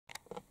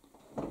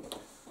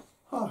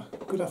Hi,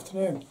 good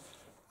afternoon.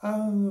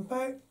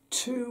 About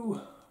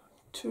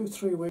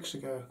 3 weeks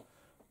ago,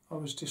 I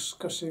was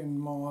discussing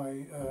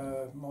my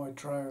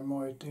drone,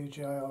 my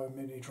DJI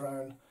Mini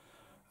drone.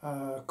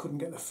 Couldn't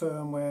get the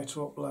firmware to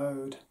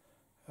upload.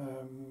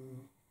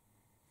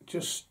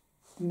 Just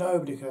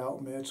nobody could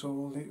help me at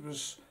all. It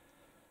was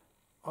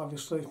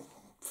obviously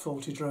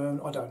faulty drone.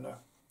 I don't know.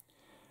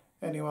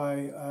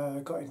 Anyway,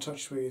 got in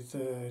touch with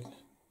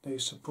the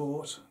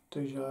support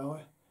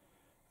DJI,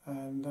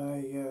 and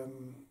they.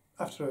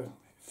 After a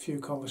few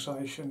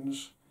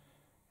conversations,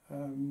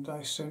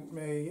 they sent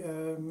me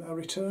a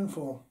return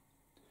form.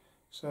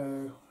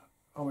 So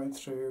I went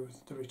through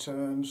the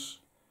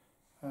returns,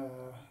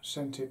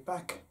 sent it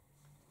back,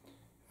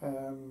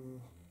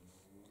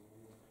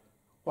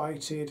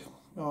 waited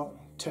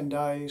 10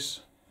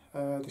 days.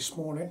 This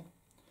morning,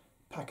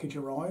 package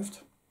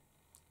arrived.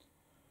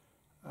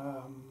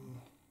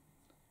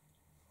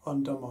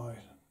 Undone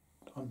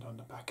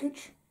the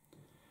package.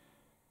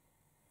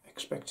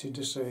 Expecting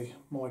to see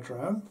my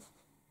drone,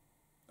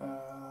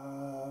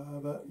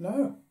 but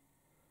no,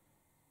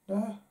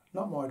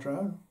 not my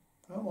drone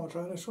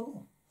at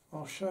all.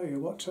 I'll show you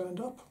what turned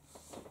up.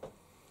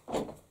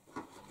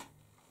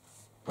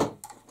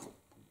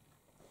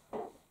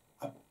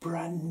 A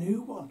brand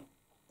new one.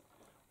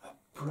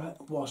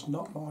 Was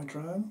not my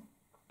drone.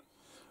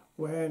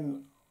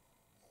 When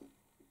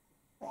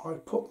I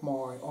put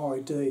my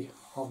ID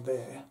on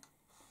there,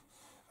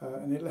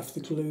 and it left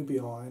the glue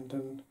behind,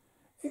 and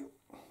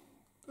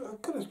I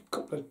got a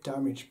couple of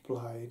damaged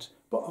blades,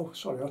 but oh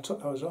sorry, I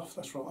took those off,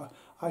 that's right.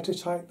 I had to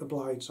take the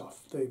blades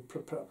off, the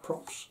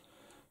props,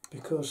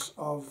 because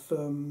of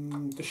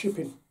the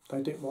shipping.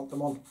 They didn't want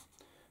them on.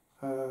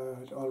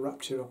 I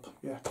wrapped it up,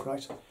 yeah,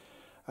 great.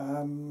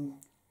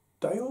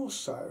 They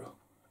also,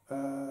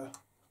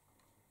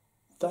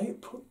 they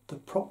put the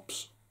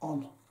props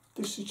on.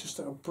 This is just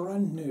a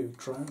brand new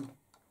drone.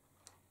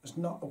 There's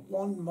not a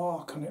one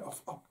mark on it.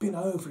 I've been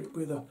over it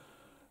with a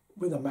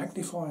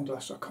magnifying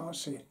glass. I can't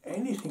see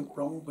anything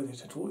wrong with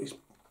it at all. It's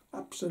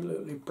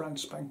absolutely brand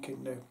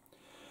spanking new.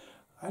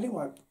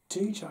 Anyway,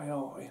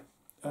 DJI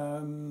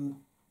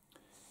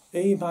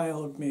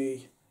emailed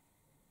me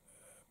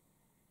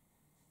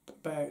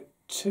about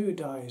 2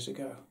 days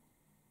ago,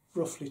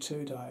 roughly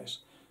 2 days,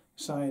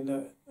 saying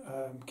that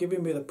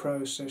giving me the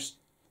process.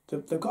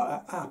 They've got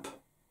an app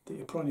that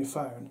you put on your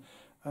phone,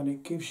 and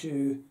it gives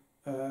you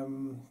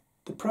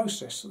the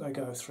process that they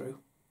go through.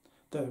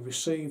 They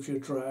receive your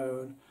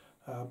drone,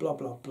 blah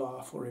blah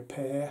blah, for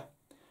repair,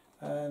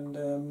 and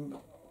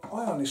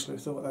I honestly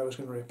thought they was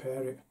going to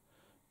repair it,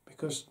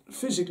 because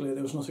physically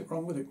there was nothing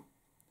wrong with it.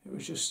 It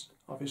was just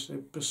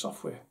obviously the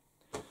software.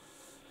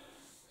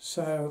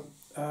 So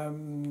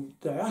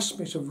they asked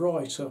me to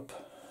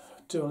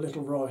do a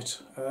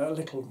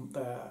little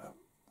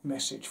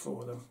message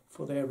for them,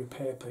 for their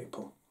repair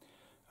people,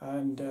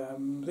 and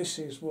this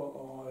is what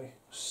I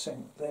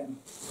sent them.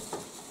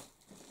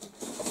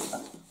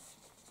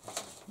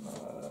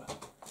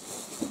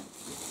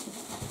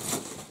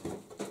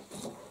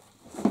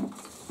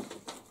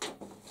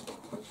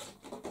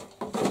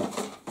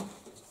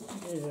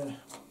 Yeah,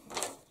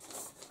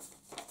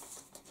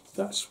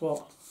 that's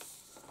what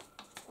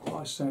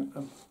I sent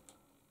them.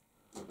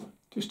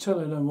 Just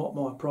telling them what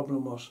my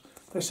problem was.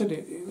 They said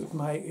it would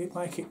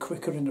make it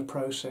quicker in the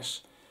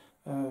process.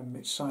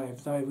 It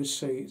saved. They would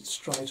see it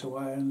straight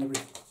away and they would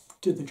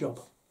do the job.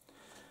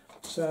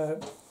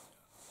 So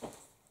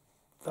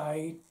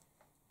they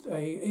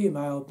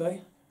emailed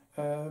me,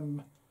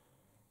 and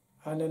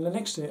then the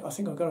next day I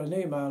think I got an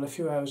email a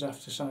few hours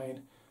after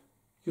saying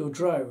your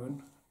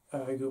drone,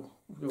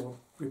 your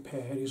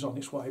repair is on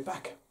its way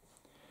back.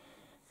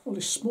 Well,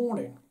 this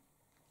morning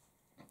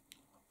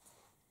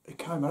it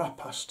came at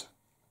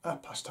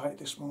 8:30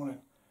 this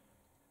morning.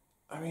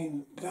 I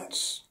mean,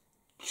 that's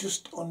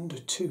just under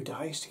 2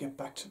 days to get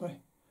back to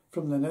me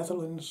from the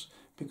Netherlands,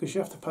 because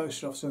you have to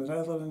post it off to the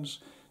Netherlands.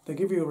 They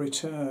give you a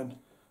return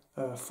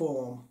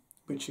form,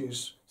 which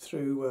is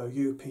through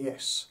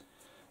UPS,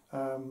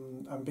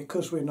 and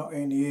because we're not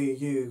in the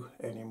EU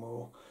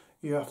anymore,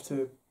 you have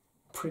to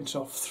print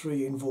off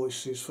 3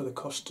 invoices for the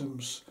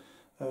customs.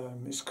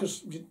 It's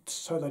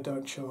so they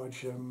don't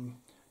charge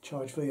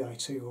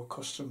VAT or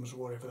customs or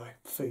whatever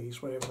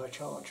they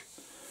charge.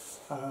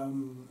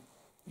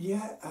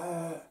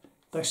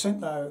 They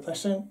sent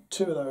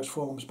 2 of those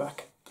forms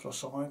back that I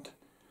signed.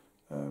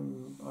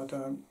 I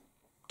don't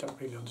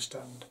really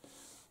understand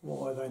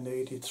why they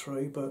needed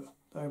 3, but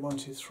they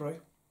wanted 3.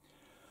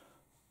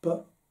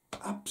 But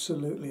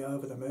absolutely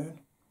over the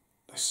moon.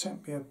 They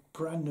sent me a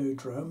brand new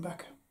drone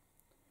back,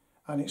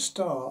 and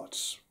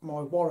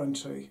my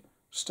warranty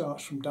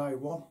starts from day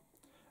 1,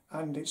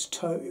 and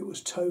it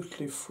was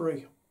totally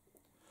free.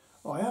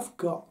 I have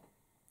got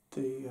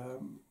the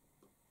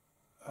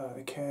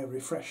Care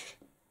Refresh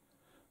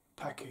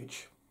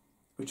package,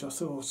 which I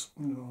thought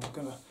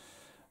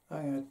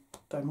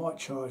they might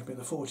charge me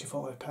the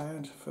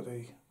 £45 for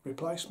the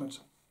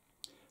replacement,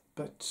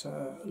 but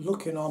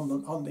looking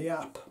on the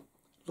app,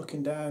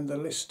 looking down the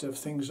list of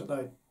things that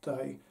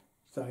they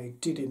they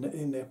did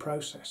in their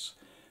process,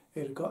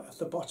 it had got at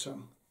the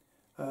bottom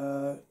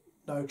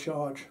no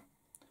charge,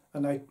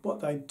 and what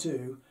they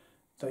do,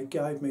 they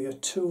gave me a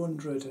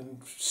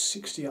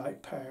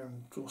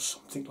 £268 or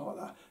something like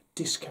that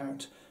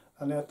discount,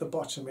 and at the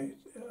bottom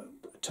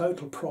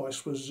total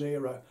price was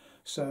zero,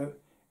 so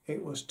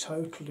it was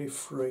totally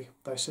free.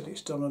 They said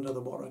it's done under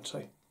the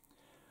warranty.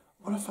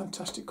 What a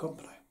fantastic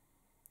company.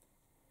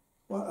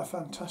 What a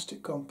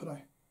fantastic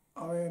company.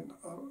 I mean,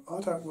 I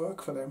don't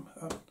work for them,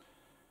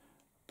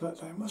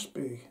 but they must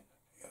be,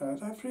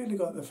 they've really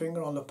got their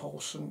finger on the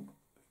pulse, and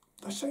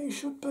they say you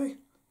should be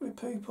with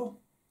people.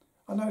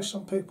 I know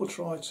some people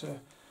try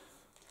to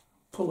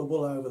pull the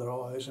wool over their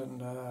eyes,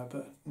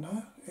 but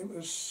no, it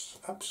was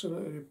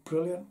absolutely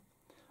brilliant.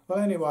 Well,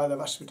 anyway, they've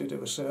asked me to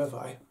do a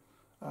survey,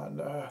 and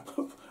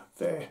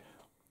they're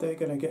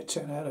going to get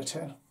 10 out of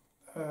 10.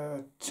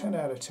 10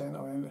 out of 10.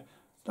 I mean,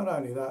 not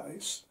only that,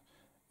 it's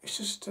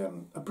just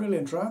a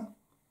brilliant drone.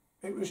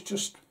 It was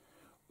just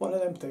one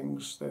of them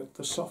things,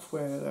 the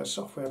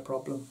software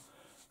problem.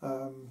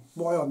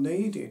 Why I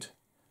needed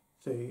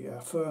the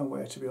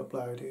firmware to be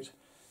uploaded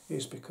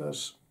is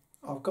because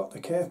I've got the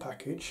care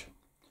package,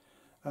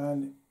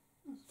 and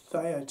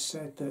they had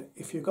said that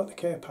if you've got the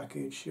care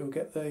package, you'll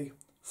get the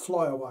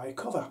flyaway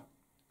cover,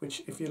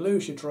 which if you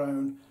lose your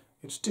drone,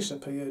 it's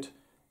disappeared,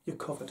 you're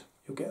covered,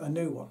 you'll get a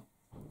new one.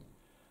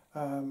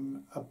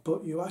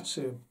 But you had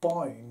to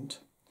bind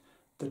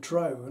the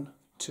drone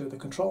to the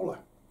controller.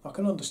 I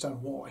can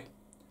understand why.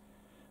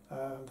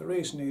 The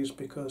reason is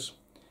because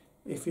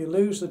if you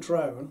lose the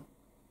drone,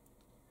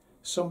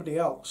 somebody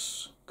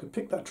else could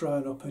pick that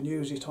drone up and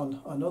use it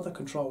on another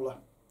controller.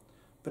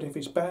 But if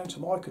it's bound to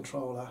my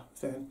controller,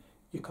 then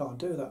you can't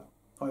do that.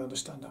 I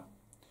understand that.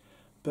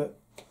 But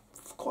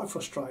quite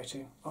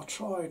frustrating. I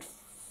tried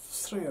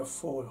 3 or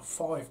 4 or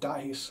 5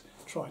 days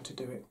trying to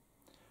do it.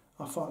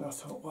 I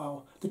thought,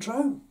 wow, the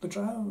drone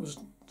was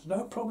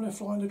no problem in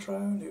flying the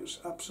drone. It was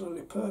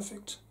absolutely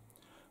perfect.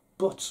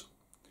 But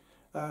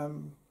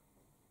when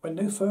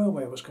new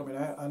firmware was coming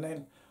out, and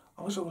then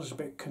I was always a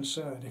bit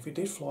concerned if it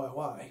did fly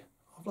away,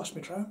 I've lost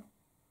my drone.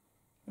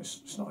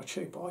 It's not a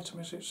cheap item,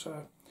 is it?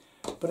 So,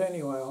 but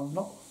anyway, I don't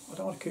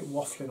want to keep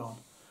waffling on,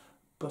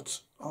 but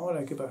I want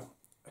to give a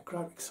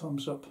great big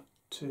thumbs up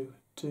to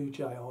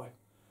DJI,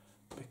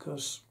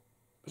 because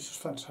it's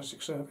just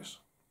fantastic service.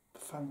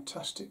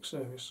 Fantastic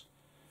service.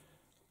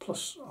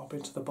 Plus, I've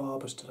been to the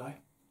barber's today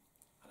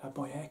and had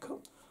my hair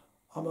cut.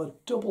 I'm a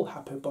double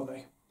happy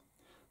bunny.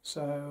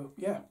 So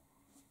yeah,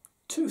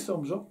 2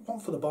 thumbs up, 1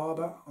 for the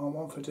barber and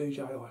 1 for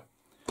DJI.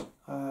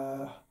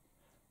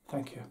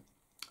 Thank you.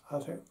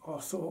 I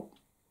thought,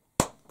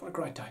 what a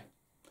great day.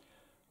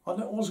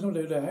 All I was going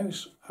to do now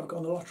is have got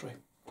on the lottery.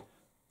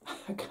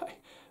 Okay,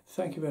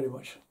 thank you very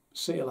much.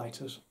 See you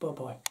later. Bye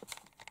bye.